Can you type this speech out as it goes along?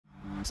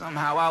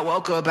Somehow I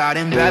woke up out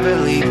in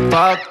Beverly,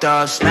 fucked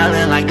up,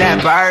 smelling like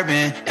that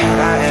bourbon,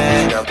 and I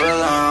end up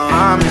alone.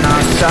 I'm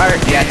not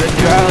certain, yeah, the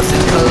girls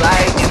is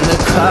polite in the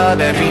club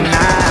every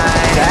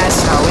night.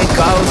 That's how it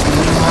goes when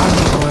you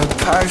Hollywood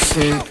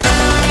perfect.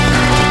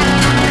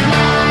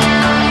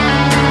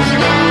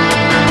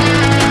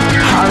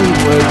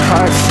 Hollywood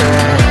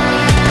perfect.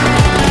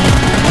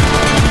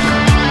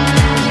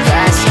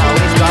 That's how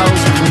it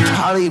goes when you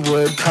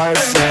Hollywood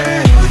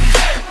perfect.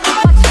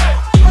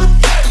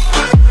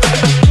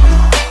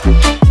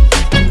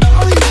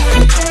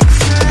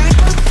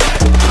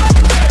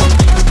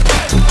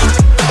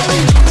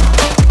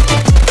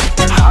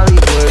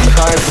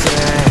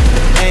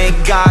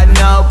 Got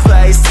no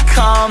place to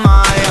call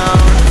my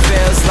own.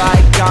 Feels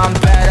like I'm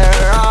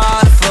better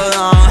off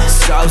alone.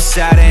 So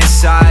sad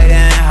inside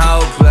and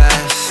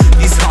hopeless.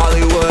 These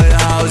Hollywood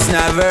hoes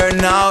never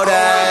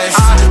notice.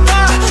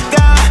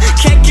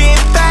 Can't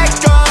get back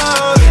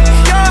on.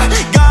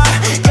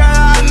 Girl,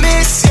 I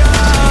miss you.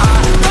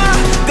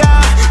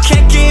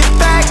 Can't get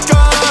back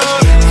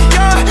on.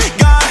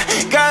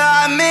 Girl,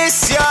 I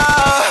miss you.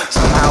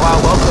 Somehow I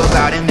woke up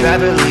out in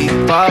Beverly,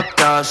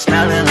 fucked up,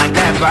 smelling like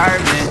that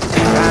bourbon.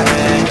 I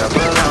end up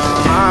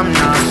alone. I'm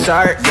not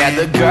certain, yeah,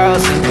 the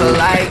girls is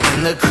polite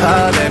in the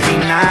club every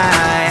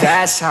night.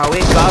 That's how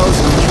it goes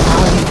when you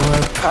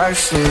Hollywood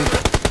perfect.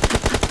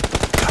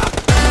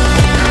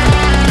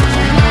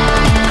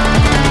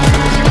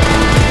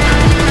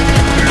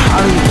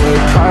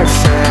 Hollywood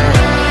perfect.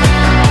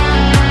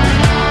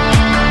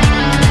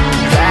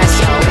 That's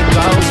how it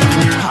goes when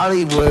you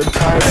Hollywood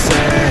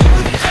perfect.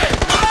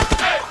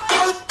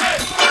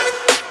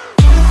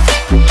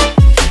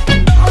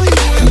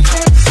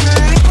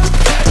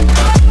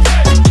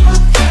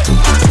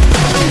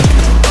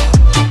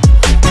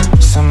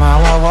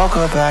 Woke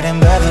up out in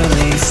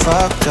Beverly,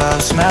 fucked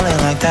up, smelling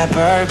like that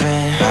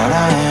bourbon. How'd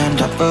I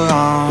end up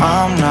alone?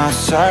 I'm not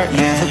certain,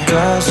 yeah, the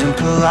girls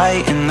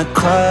impolite in the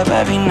club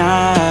every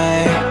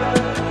night.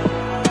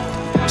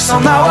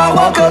 Somehow I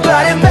woke up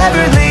out in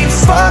Beverly,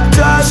 fucked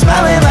up,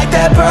 smelling like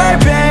that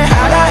bourbon.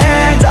 How'd I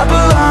end up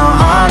alone?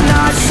 I'm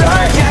not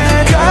certain,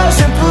 yeah, girls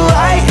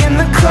impolite in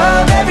the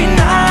club every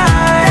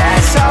night.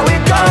 That's how it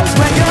goes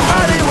when you're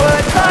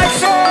Hollywood perfect.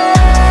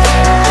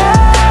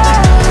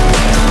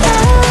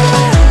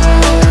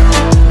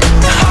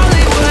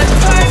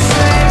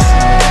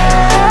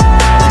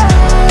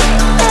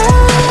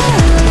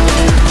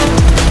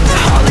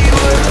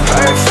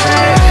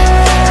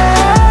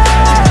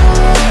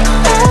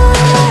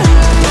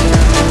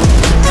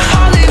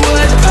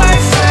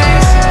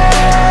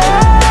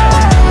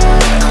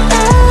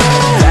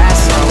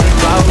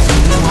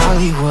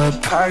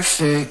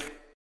 Perfect.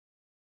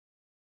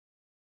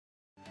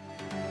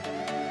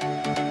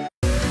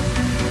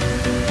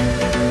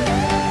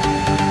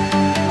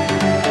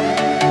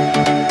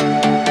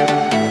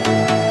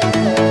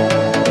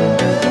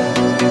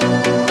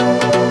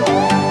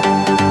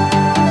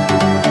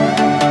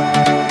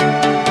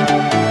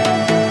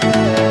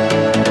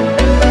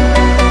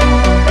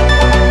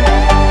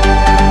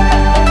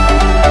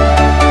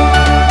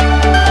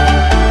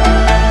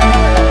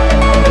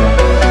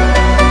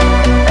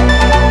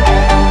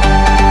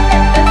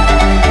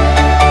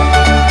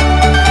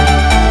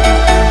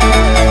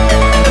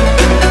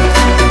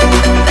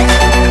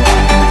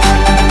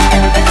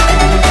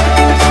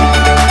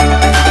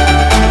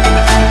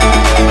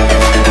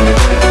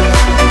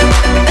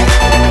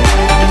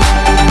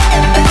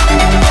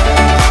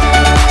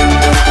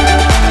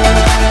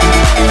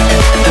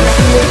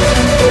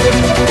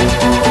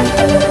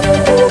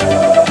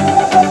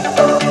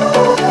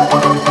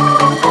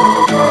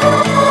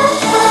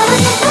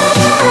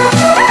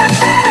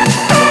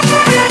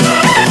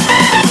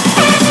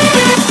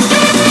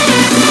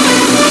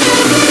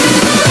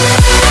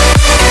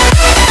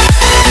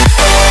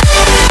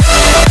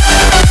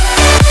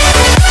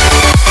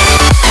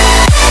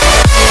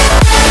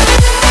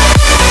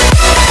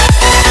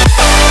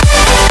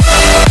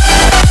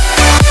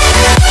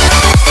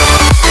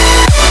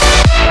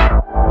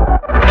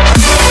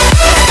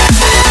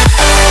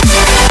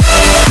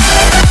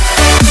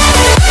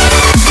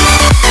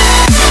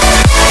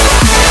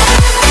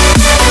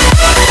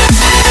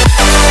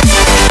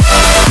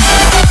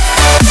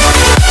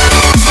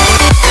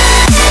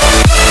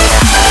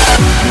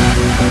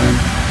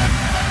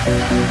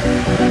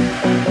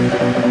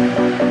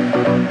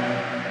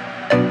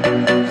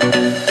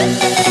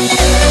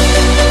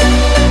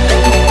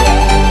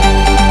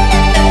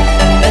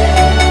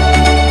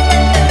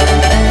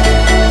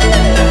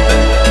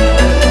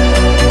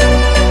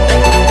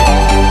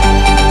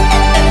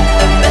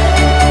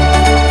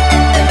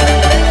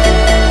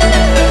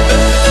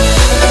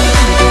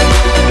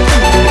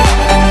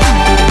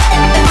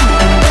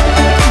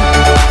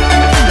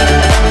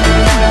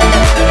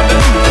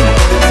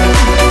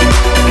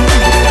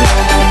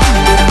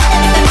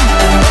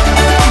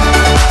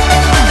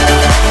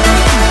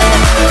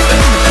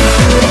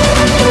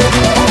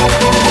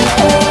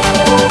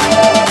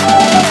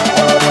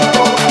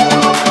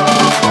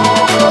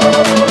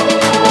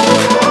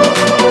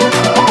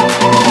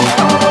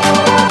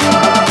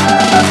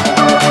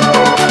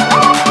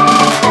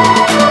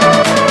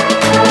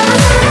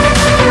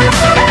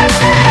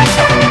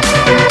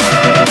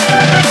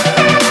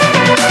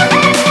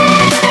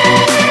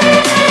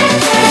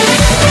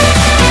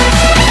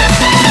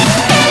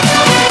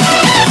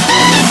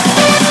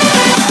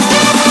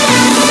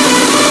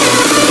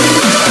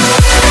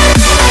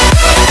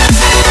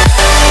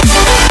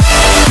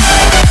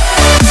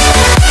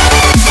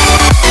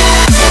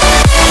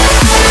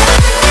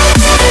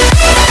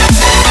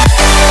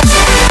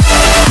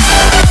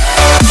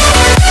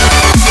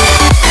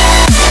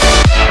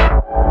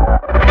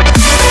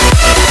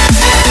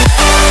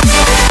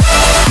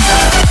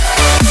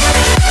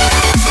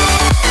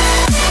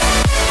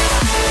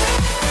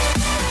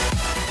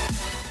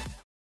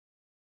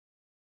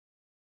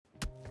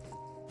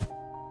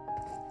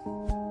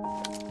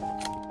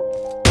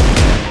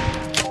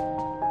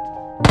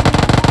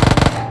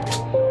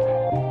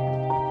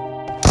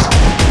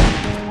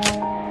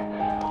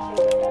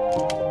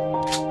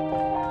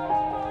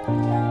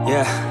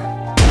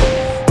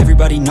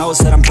 Everybody knows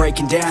that I'm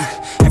breaking down.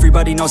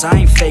 Everybody knows I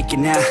ain't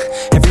faking now.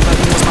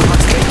 Everybody knows my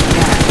heart's faking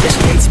now. Yeah,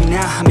 she hates me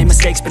now, I made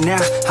mistakes, but now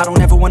I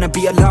don't ever wanna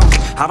be alone.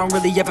 I don't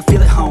really ever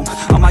feel at home.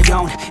 On my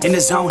own, in the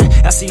zone,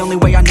 that's the only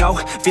way I know.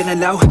 Feeling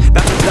low,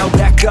 about to blow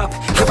back up.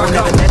 Here I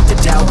never let the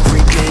doubt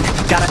creep in.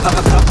 Gotta pop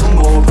a couple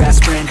more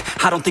aspirin.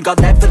 I don't think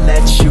I'll ever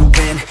let you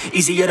in.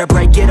 Easier to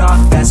break it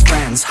off best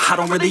friends. I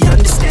don't really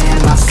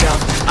understand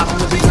myself. I don't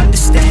really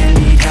understand,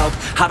 need help.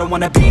 I don't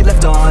wanna be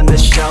left on the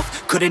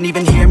shelf. Couldn't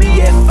even hear me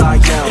if I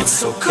yelled. It's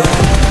so cold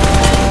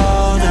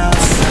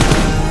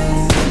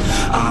outside,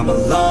 I'm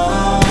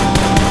alone,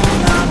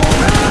 I'm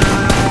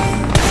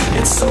alright.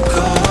 It's so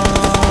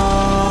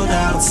cold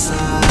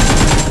outside,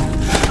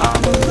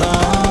 I'm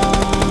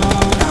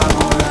alone, I'm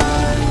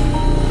alright.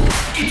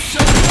 It's so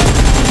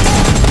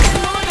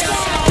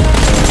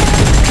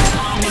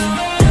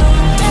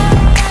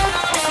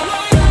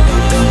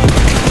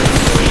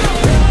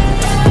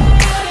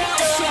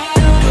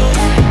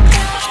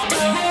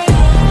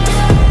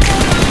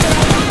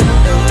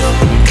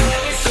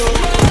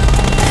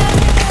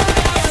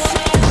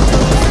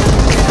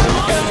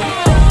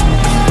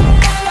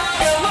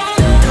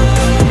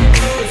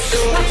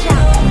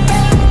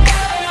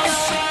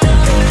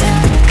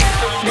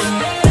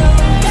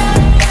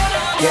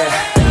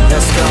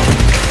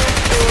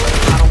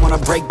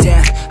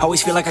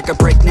always feel like I could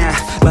break now,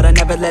 but I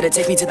never let it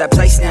take me to that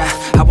place now.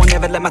 I won't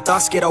ever let my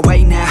thoughts get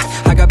away now.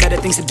 I got better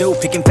things to do,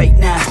 picking fate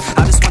now.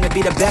 I just wanna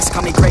be the best,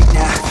 call me great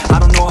now. I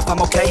don't know if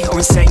I'm okay or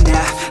insane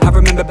now. I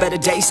remember better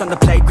days on the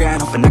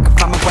playground, hoping I can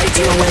find my way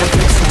to when I'm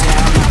feeling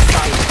down. I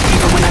fight,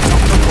 even when I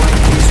don't know what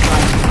is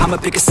right. I'ma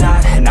pick a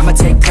side, and I'ma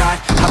take pride.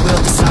 I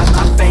will decide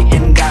my fate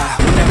and die.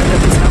 Will never let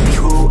them tell me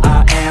who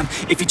I am.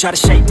 If you try to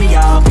shake me,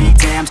 I'll be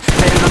damned.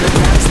 Playing on the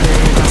ground,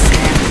 live, I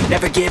stand.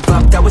 Never give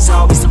up, that was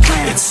always the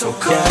plan. It's so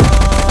cold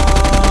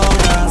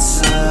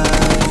outside,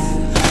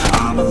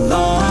 I'm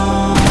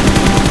alone,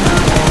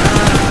 I'm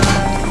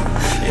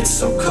alright. It's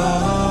so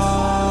cold